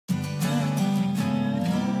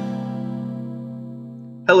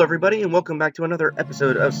Hello everybody, and welcome back to another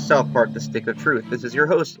episode of South Park: The Stick of Truth. This is your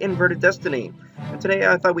host, Inverted Destiny, and today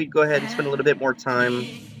I thought we'd go ahead and spend a little bit more time.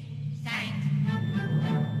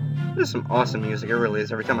 There's some awesome music, it really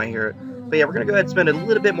is, every time I hear it. But yeah, we're going to go ahead and spend a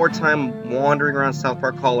little bit more time wandering around South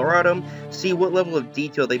Park, Colorado, see what level of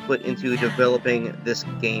detail they put into developing this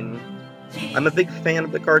game. I'm a big fan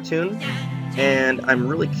of the cartoon, and I'm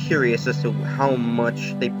really curious as to how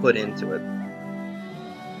much they put into it.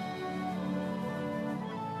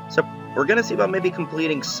 So, we're going to see about maybe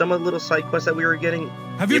completing some of the little side quests that we were getting.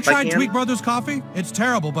 Have you tried Tweak Brothers coffee? It's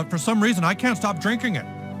terrible, but for some reason I can't stop drinking it.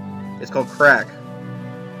 It's called crack.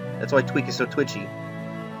 That's why Tweak is so twitchy.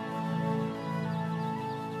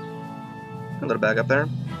 A little bag up there.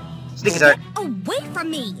 Sneak attack. Away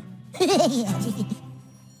from me!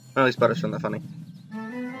 Well, at least Butter's found that funny.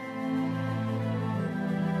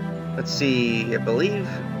 Let's see, I believe,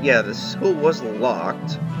 yeah, the school was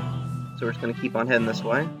locked. So we're just going to keep on heading this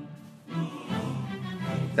way.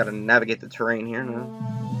 Gotta navigate the terrain here. No.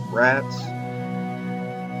 Rats.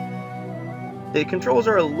 The controls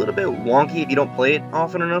are a little bit wonky if you don't play it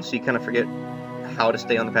often enough, so you kind of forget how to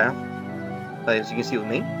stay on the path. But as you can see with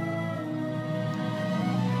me.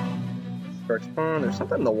 Spark spawn. There's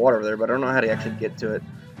something in the water there, but I don't know how to actually get to it.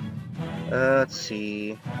 Let's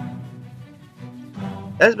see. It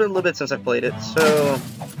has been a little bit since I've played it, so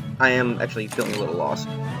I am actually feeling a little lost.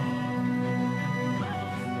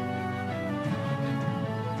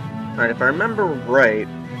 Alright, if I remember right,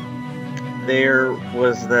 there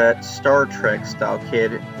was that Star Trek style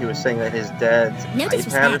kid who was saying that his dad's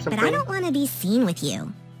iPad or something. But I don't want to be seen with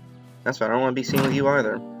you. That's fine, I don't want to be seen with you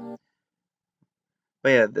either. But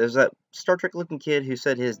yeah, there's that Star Trek looking kid who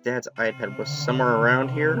said his dad's iPad was somewhere around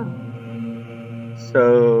here.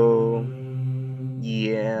 So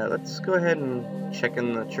yeah, let's go ahead and check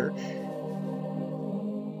in the church.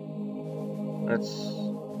 That's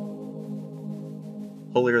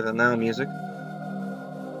holier than thou music.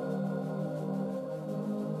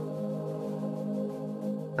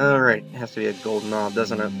 Alright, it has to be a gold knob,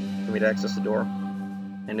 doesn't it, for me to access the door.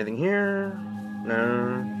 Anything here?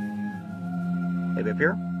 No. Maybe up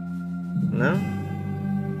here? No.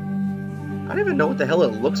 I don't even know what the hell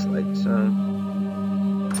it looks like, so...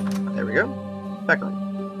 There we go. Back room.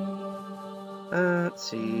 Let's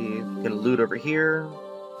see. Get a loot over here.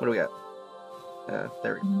 What do we got?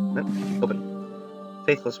 There we go. Nope. Open.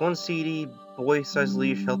 Faithless 1 CD, boy size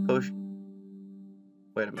leash, health potion.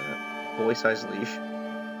 Wait a minute. Boy size leash.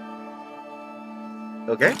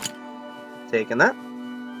 Okay. Taking that.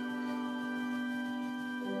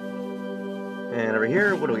 And over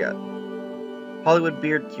here, what do we got? Hollywood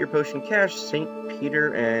Beard, Cure Potion, Cash, St.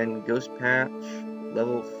 Peter, and Ghost Patch,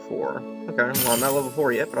 level 4. Okay, well, I'm not level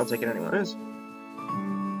 4 yet, but I'll take it anyways.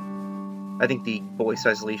 I think the boy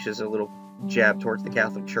size leash is a little jab towards the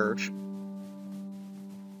Catholic Church.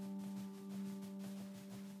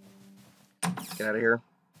 Get out of here.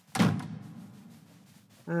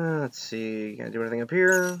 Let's see. Can I do anything up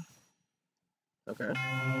here? Okay.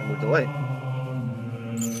 I moved away.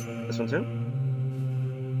 This one too?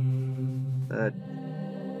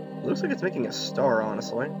 Looks like it's making a star,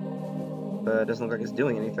 honestly. But it doesn't look like it's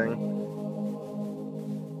doing anything.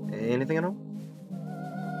 Anything at all?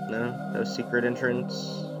 No? No secret entrance?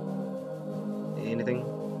 Anything?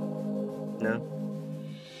 No?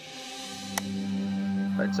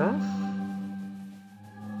 Lights off?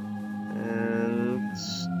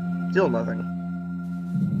 Still nothing.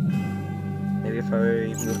 Maybe if I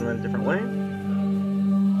move them in a different way?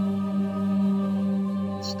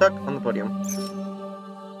 Stuck on the podium.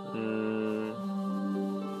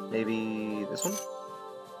 Maybe this one?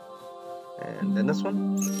 And then this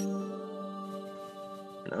one?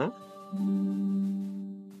 No?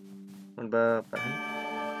 What about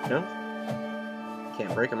behind? No?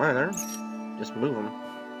 Can't break them either. Just move them.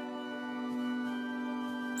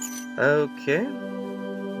 Okay.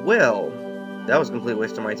 Well, that was a complete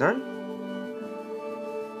waste of my time.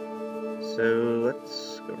 So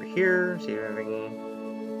let's go over here, see if anything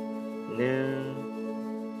new.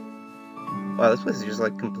 Wow, this place is just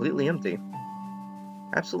like completely empty.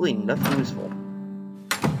 Absolutely nothing useful.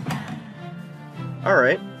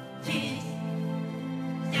 Alright.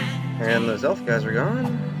 And those elf guys are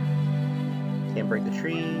gone. Can't break the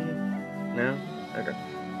tree. No? Okay.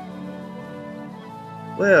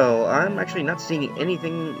 Well, I'm actually not seeing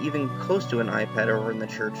anything even close to an iPad over in the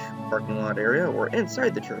church parking lot area or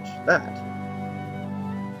inside the church. That.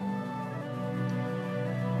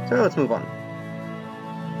 So let's move on.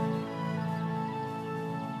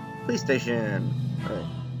 Police station. Alright.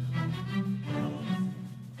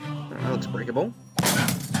 That looks breakable.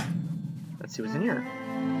 Let's see what's in here.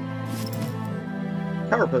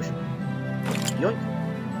 Power potion. Yoink.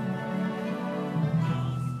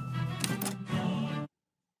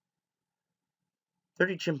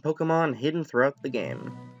 "30 gym Pokemon hidden throughout the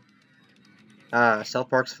game." Ah, South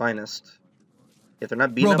Park's finest. If they're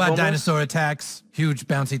not beating up Robot homos, dinosaur attacks, huge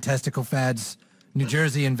bouncy testicle fads, New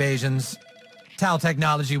Jersey invasions, Tal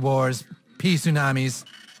technology wars, pea tsunamis.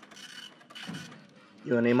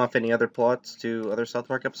 you want to name off any other plots to other South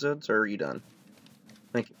Park episodes, or are you done?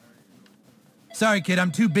 Thank you. Sorry, kid,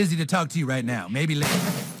 I'm too busy to talk to you right now. Maybe later.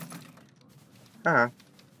 Ah,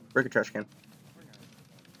 break a trash can.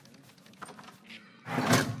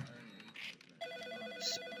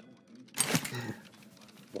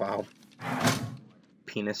 Wow.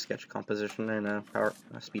 Penis sketch composition and a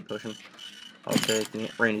speed potion. I'll take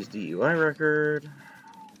Randy's DUI record.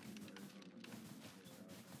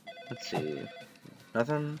 Let's see.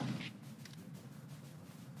 Nothing.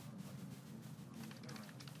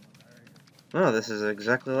 Oh, this is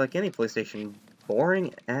exactly like any PlayStation.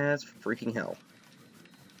 Boring as freaking hell.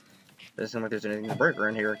 Doesn't seem like there's anything to break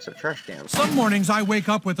around here except trash cans. Some mornings I wake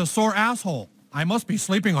up with a sore asshole. I must be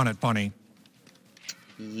sleeping on it funny.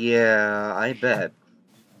 Yeah, I bet.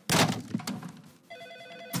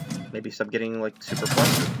 Maybe stop getting, like, super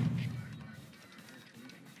flustered.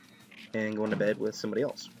 And going to bed with somebody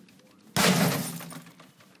else.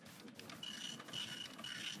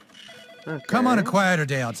 Okay. Come on a quieter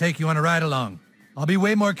day. I'll take you on a ride along. I'll be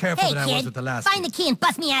way more careful Hey, than I was kid, with the last find the kid. key and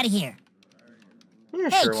bust me out of here. Yeah,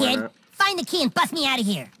 Hey, sure, why kid, not? find the key and bust me out of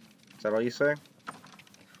here. Is that all you say?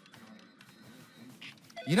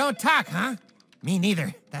 You don't talk, huh? Me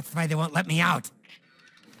neither. That's why they won't let me out.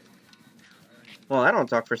 Well, I don't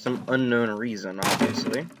talk for some unknown reason,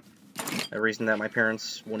 obviously. A reason that my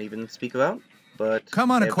parents won't even speak about, but...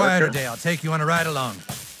 Come on they a have quieter other- day. I'll take you on a ride along.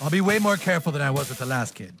 I'll be way more careful than I was with the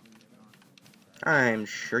last kid. I'm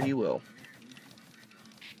sure you will.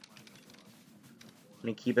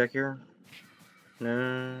 Any key back here?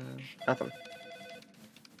 No, nothing.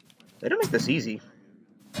 They don't make this easy.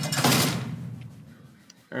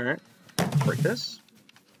 Alright, break this.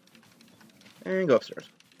 And go upstairs.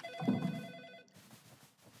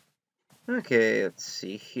 Okay, let's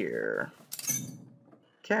see here.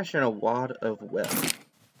 Cash in a wad of web.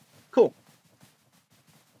 Cool.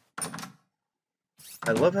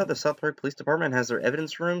 I love how the South Park Police Department has their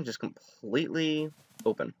evidence room just completely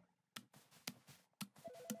open.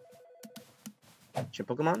 Gym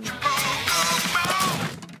Pokemon?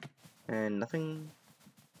 And nothing.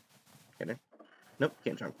 Get it? Nope,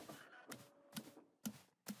 can't jump.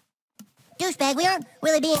 Douchebag, we aren't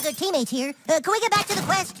really being good teammates here. Can we get back to the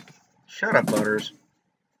quest? Shut up, Butters.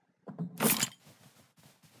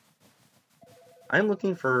 I'm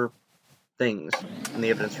looking for things in the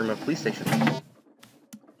evidence room of police station.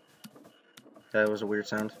 That was a weird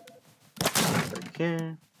sound.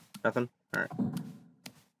 Okay. Nothing? Alright.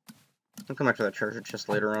 I'll come back to that treasure chest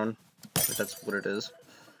later on, if that's what it is.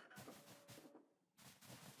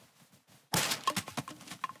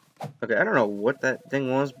 Okay, I don't know what that thing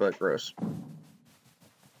was, but gross.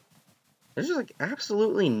 There's just, like,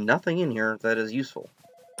 absolutely nothing in here that is useful.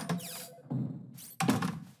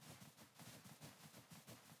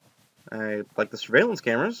 I like the surveillance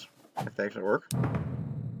cameras, if they actually work.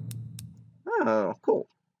 Oh, cool.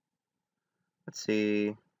 Let's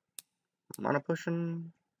see. Mana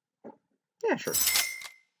potion? Yeah, sure.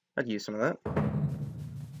 I'd use some of that.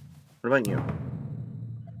 What about you?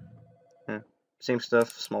 Yeah, same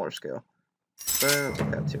stuff, smaller scale. But I'll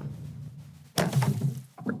take that too.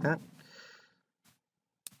 Break that.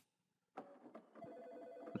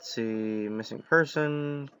 Let's see, missing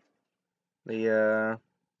person. The,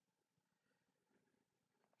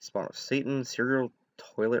 Spawn of Satan, serial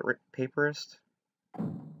toilet paperist.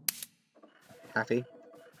 Happy.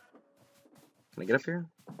 Can I get up here?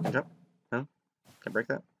 Jump? No? Can I break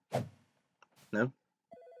that? No?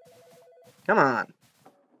 Come on!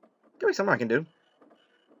 Give me something I can do.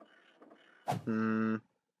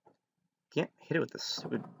 Can't hit it with this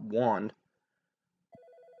stupid wand.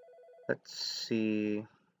 Let's see.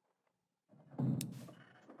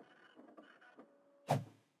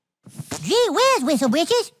 Gee whiz, Whistle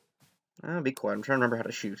Britches. Be quiet. I'm trying to remember how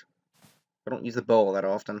to shoot. I don't use the bow that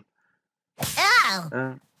often.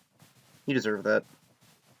 Oh! You deserve that.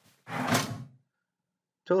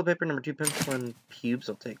 Toilet paper, number 2 pencil, and pubes.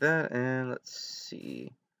 I'll take that. And let's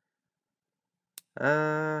see.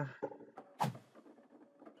 No.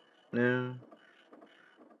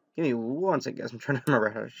 Give me one second, guys. I'm trying to remember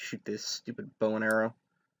how to shoot this stupid bow and arrow.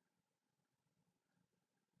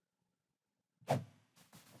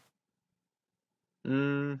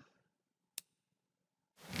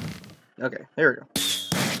 Okay, there we go.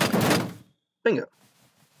 Bingo.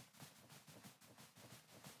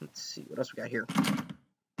 let's see, what else we got here?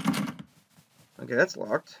 Okay, that's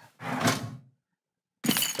locked.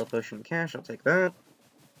 Health potion cash, I'll take that.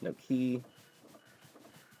 No key.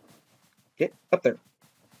 Get up there.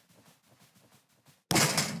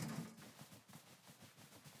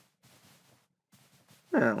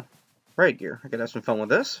 Oh, right gear. I could have some fun with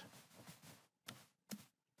this.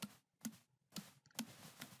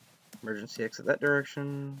 Emergency exit that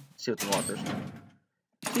direction. Let's see what's in the lockers.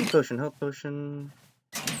 Key potion, health potion.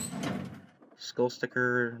 Skull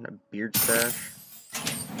sticker, and a beard stash.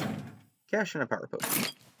 Cash and a power potion.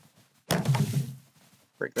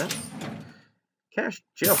 Break that. Cash,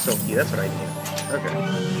 jail cell key, that's what I need. Okay.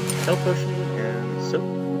 Health potion and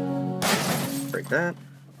soap. Break that.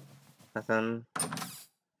 Nothing.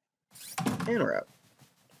 And we're out.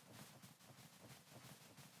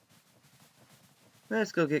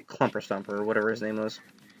 Let's go get Clumper Stomper, or whatever his name was.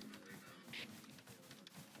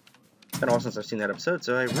 It's been a while since I've seen that episode,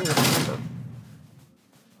 so I really remember.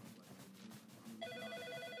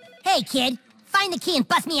 Hey, kid. Find the key and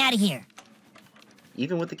bust me out of here.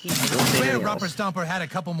 Even with the key, you don't say Swear anything Romper else. Stomper had a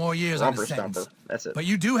couple more years on Romper his sentence. Stomper, that's it. But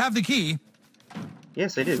you do have the key.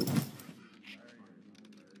 Yes, I do.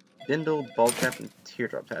 Bindle, bald cap, and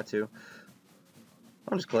teardrop tattoo.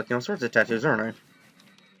 I'm just collecting all sorts of tattoos, aren't I?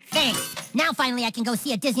 Thanks. Now finally I can go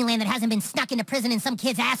see a Disneyland that hasn't been snuck into prison in some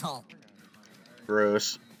kid's asshole.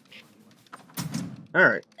 Gross.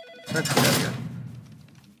 Alright, let's get out of here.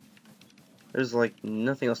 There's, like,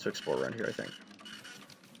 nothing else to explore around here, I think.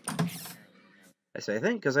 I say I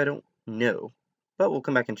think because I don't know. But we'll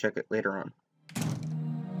come back and check it later on.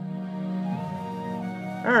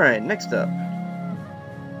 Alright, next up.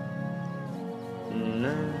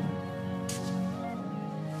 No.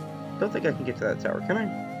 Don't think I can get to that tower, can I?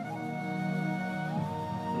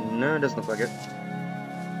 No, it doesn't look like it.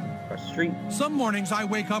 Across the street. Some mornings I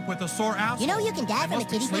wake up with a sore ass. You know you can die I from a must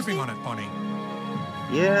be kitty sleeping twister? on it, Bunny.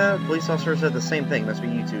 Yeah, police officer said the same thing. Must be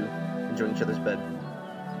you two enjoying each other's bed.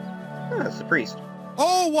 Ah, that's the priest.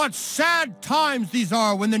 Oh, what sad times these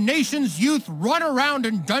are when the nation's youth run around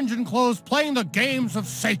in dungeon clothes playing the games of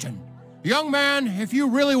Satan. Young man, if you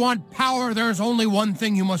really want power, there's only one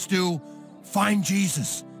thing you must do. Find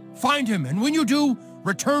Jesus. Find him, and when you do,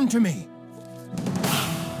 return to me.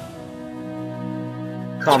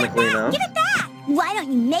 Comically enough. Give it back! Why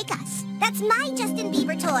don't you make us? That's my Justin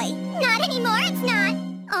Bieber toy. Not anymore, it's not.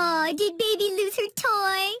 Aw, did baby lose her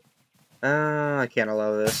toy? I can't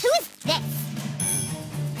allow this. Who is this?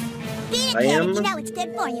 Beat it, I kid. am- You know it's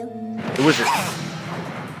good for you. The wizard.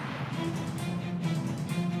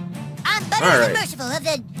 I'm Butters All the right. Merciful of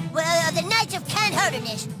the Knights of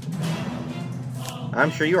Canherderness.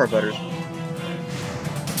 I'm sure you are, Butters.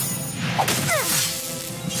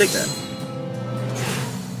 Take that.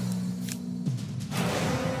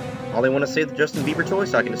 All they want to say the Justin Bieber toy,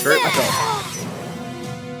 so I can destroy it myself.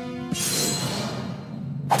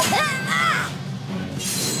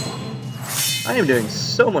 I am doing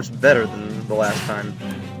so much better than the last time.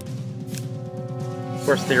 Of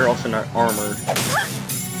course, they're also not armored.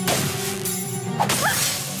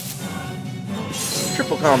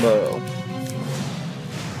 Triple combo.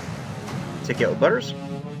 Take out Butters.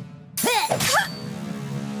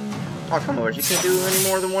 Oh, come on, you can't do any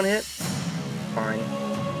more than one hit? Fine.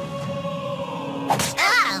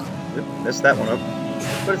 Oh! Oop, missed that one up.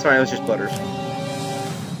 But it's fine, it was just Butters.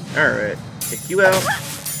 Alright, take you out.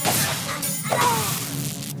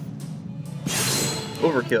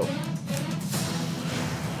 Overkill.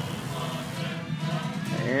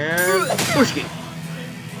 And Pushki.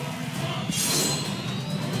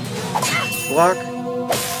 Block.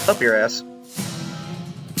 Up your ass.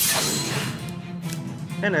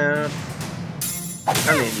 And out.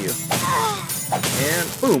 I need you.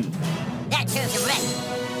 And boom. That serves a wreck.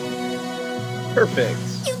 Perfect.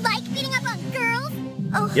 You like beating up on girls?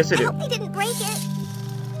 Oh, Yes, I do. hope they didn't break it.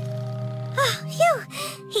 Oh,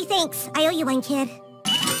 phew. Hey, thanks. I owe you one, kid.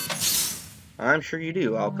 I'm sure you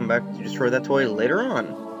do. I'll come back to destroy that toy later on.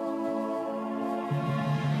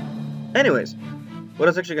 Anyways, what I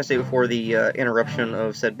was actually going to say before the interruption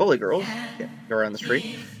of said bully girls, go around the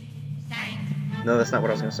street. No, that's not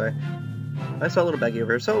what I was going to say. I saw a little baggie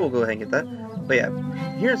over here, so we'll go ahead and get that. But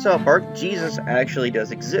yeah, here in South Park, Jesus actually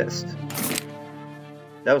does exist.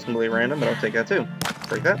 That was completely random, but I'll take that too.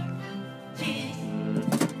 Break that.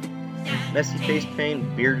 Messy face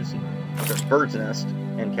paint, bird's nest,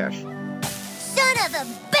 and cash. Son of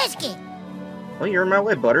a biscuit! Well, you're in my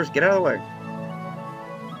way, Butters. Get out of the way.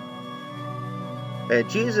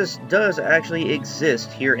 Jesus does actually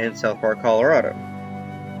exist here in South Park, Colorado.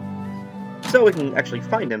 So we can actually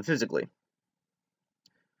find him physically.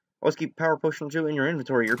 Always keep Power Potion 2 in your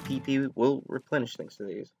inventory. Your PP will replenish thanks to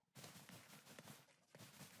these.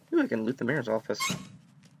 Ooh, I can loot the mayor's office.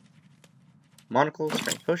 Monocle,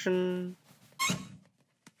 strength potion.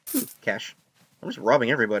 Ooh, cash. I'm just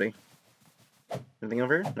robbing everybody. Anything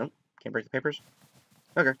over here? Nope. Can't break the papers.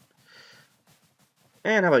 Okay.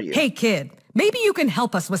 And how about you? Hey, kid. Maybe you can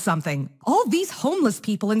help us with something. All these homeless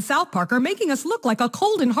people in South Park are making us look like a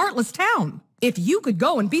cold and heartless town. If you could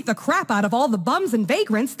go and beat the crap out of all the bums and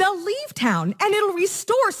vagrants, they'll leave town, and it'll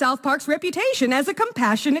restore South Park's reputation as a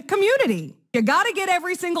compassionate community. You gotta get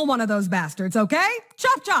every single one of those bastards, okay?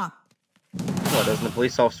 Chop chop! What, doesn't the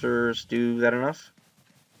police officers do that enough?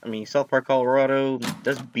 I mean, South Park, Colorado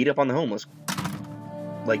does beat up on the homeless.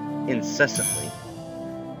 Like, incessantly.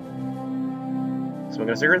 Smoking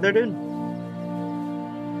a cigarette there, dude?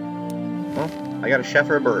 Well, I got a chef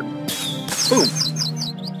or a bird. Boom!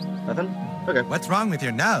 Nothing? Okay. What's wrong with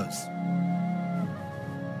your nose?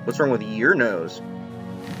 What's wrong with your nose?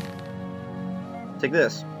 Take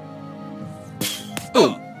this.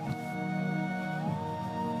 Boom!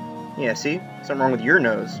 Yeah, see? Something wrong with your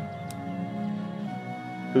nose.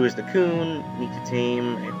 Who is the coon? Need to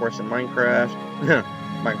tame a horse in Minecraft.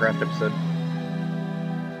 Minecraft episode.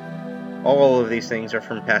 All of these things are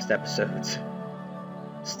from past episodes.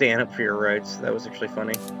 Stand up for your rights. That was actually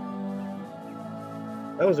funny.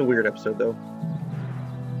 That was a weird episode, though.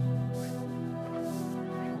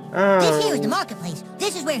 This here is the marketplace.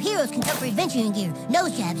 This is where heroes can come for adventuring gear,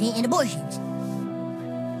 nose jabs, and abortions.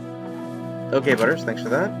 Okay, Butters, thanks for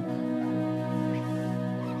that.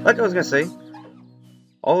 Like I was gonna say,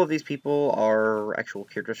 all of these people are actual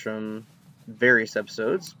characters from various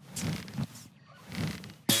episodes,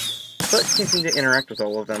 but can't seem to interact with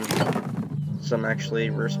all of them. Some actually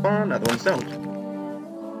respond, other ones don't.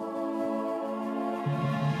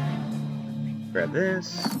 Grab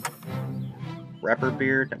this. Rapper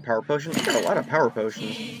beard and power potions. We got a lot of power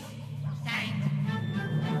potions.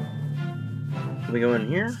 Can we go in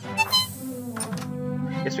here?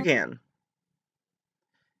 Yes, we can.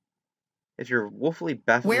 If you're woefully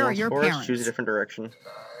baffled Where are in your the forest, parents? choose a different direction.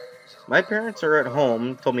 My parents are at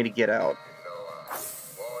home, told me to get out.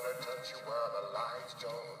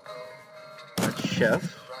 That's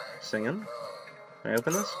Chef singing. Can I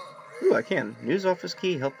open this? Ooh, I can. News office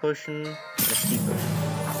key, health potion, and a ski potion.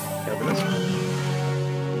 Can I open this?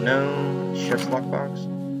 No. Chef's lockbox.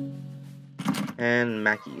 And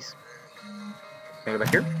Mackey's. Can I go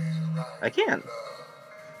back here? I can.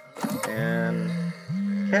 And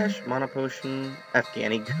cash, mana potion,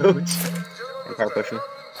 Afghani goats, and power potion.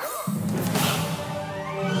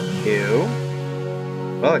 Ew.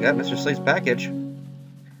 Well, I got Mr. Slate's package.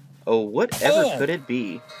 Oh, whatever could it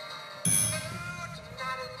be?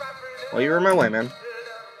 Well, you were in my way, man.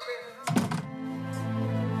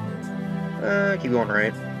 Keep going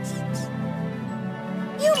right.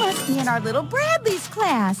 You must be in our little Bradley's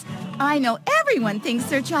class. I know everyone thinks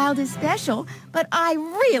their child is special, but I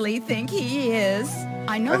really think he is.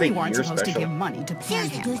 I know I we think weren't you're supposed special. to give money to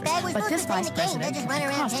Seriously, douchebag, we're panhandlers, but this supposed vice to play the game, president not just kept run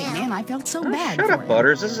around costing town. me, and I felt so bad Shut for up, him.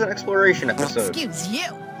 Butters. This is an exploration episode. Excuse you.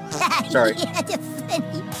 Sorry. Yeah, that's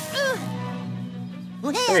funny.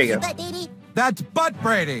 Well, hey, There you go. butt baby. That's Butt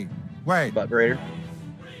Brady. Wait, Butt Raider.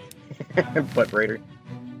 Butt Raider.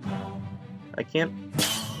 I can't.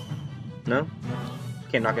 No?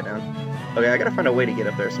 Can't knock it down. Okay, I gotta find a way to get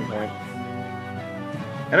up there at some point.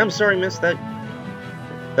 And I'm sorry, miss, that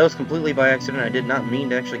was completely by accident. I did not mean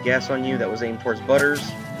to actually gas on you. That was aimed towards Butters.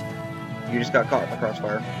 You just got caught in the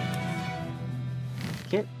crossfire.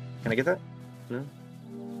 Can't. Can I get that? No.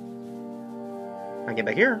 I can get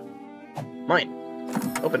back here. Mine.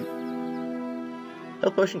 Open.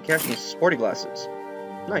 Health potion, cash, and sporty glasses.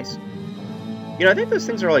 Nice. You know, I think those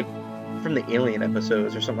things are like from the Alien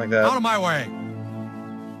episodes or something like that. out of my way.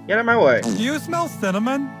 Get out of my way. Do you smell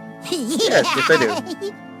cinnamon? Yes, I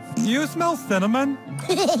do. Do you smell cinnamon?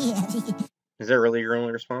 Is that really your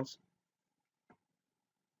only response?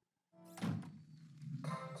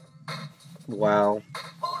 Wow.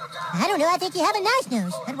 I don't know, I think you have a nice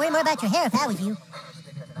nose. I'd worry more about your hair if I was you.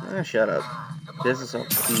 Ah, shut up. Business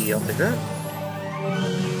key, I'll take that.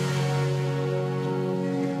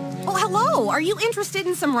 Oh, hello. Are you interested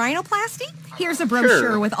in some rhinoplasty? Here's a brochure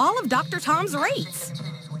Sure. with all of Dr. Tom's rates.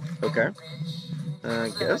 Okay.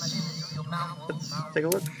 I guess. Let's take a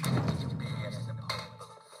look.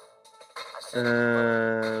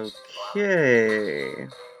 Okay.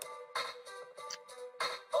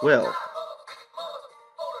 Well.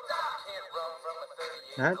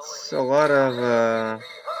 That's a lot of,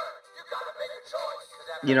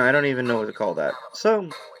 you know, I don't even know what to call that. So,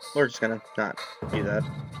 we're just gonna not do that.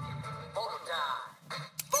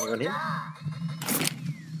 Anyone here?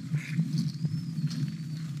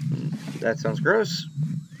 That sounds gross.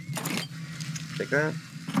 Take that.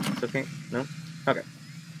 Okay, no? Okay.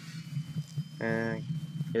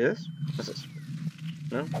 This? What's this?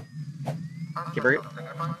 No? Can you bring it?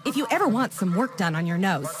 If you ever want some work done on your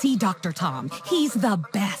nose, see Dr. Tom. He's the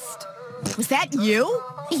best. Was that you?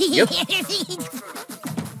 Yep.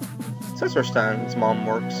 Since first time its mom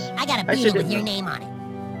works. I got a Actually, beetle with didn't your know. name on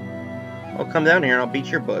it. I'll come down here and I'll beat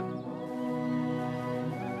your butt.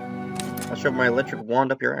 I'll shove my electric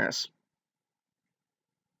wand up your ass.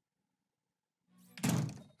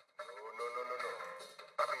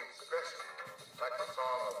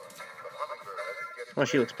 Oh,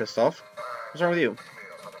 she looks pissed off. What's wrong with you?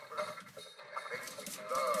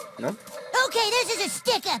 No? Okay, this is a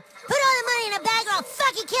stick-up. Put all the money in a bag or I'll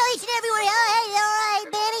fucking kill each and every one. Oh, hey, all right,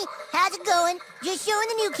 Benny. How's it going? Just showing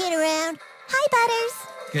the new kid around. Hi,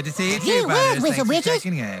 Butters. Good to see you Gee too, whiz, Butters. Whistle Thanks for Witches.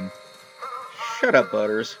 checking in. Shut up,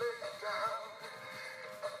 Butters.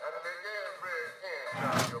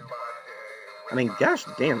 I mean, gosh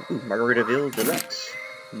damn. Ooh, Margaritaville Deluxe.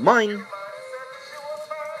 Mine!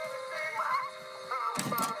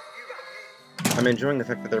 I'm enjoying the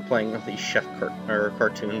fact that they're playing with these chef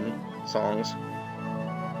cartoon songs.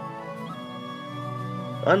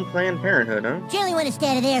 Unplanned Parenthood, huh? Generally want to stay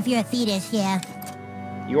out of there if you're a fetus, yeah.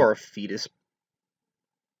 You are a fetus.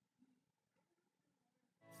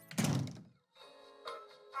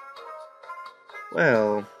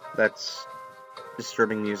 Well, that's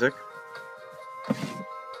disturbing music.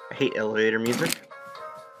 I hate elevator music.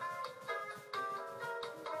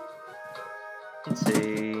 Let's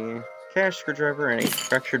see. Cash screwdriver and a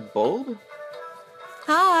fractured bulb?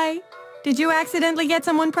 Hi. Did you accidentally get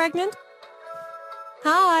someone pregnant?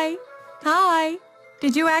 Hi. Hi.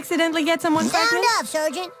 Did you accidentally get someone Sound pregnant? up,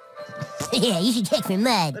 Sergeant. Yeah, you should check for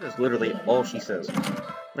mud. That is literally all she says. Why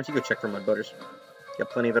don't you go check for mud, Butters? Got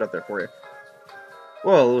plenty of it up there for you.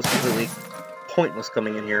 Well, it was completely pointless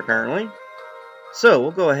coming in here, apparently. So,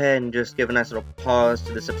 we'll go ahead and just give a nice little pause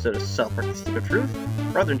to this episode of South Park: The Stick of Truth.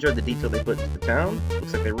 Rather enjoyed the detail they put into the town.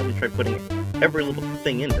 Looks like they really tried putting every little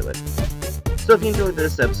thing into it. So if you enjoyed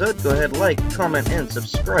this episode, go ahead, like, comment, and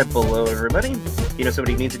subscribe below, everybody. If you know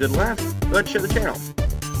somebody who needs a good laugh, go ahead and share the channel.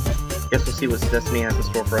 Guess we'll see what Destiny has in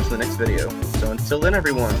store for us in the next video. So until then,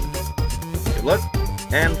 everyone, good luck,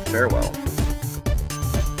 and farewell.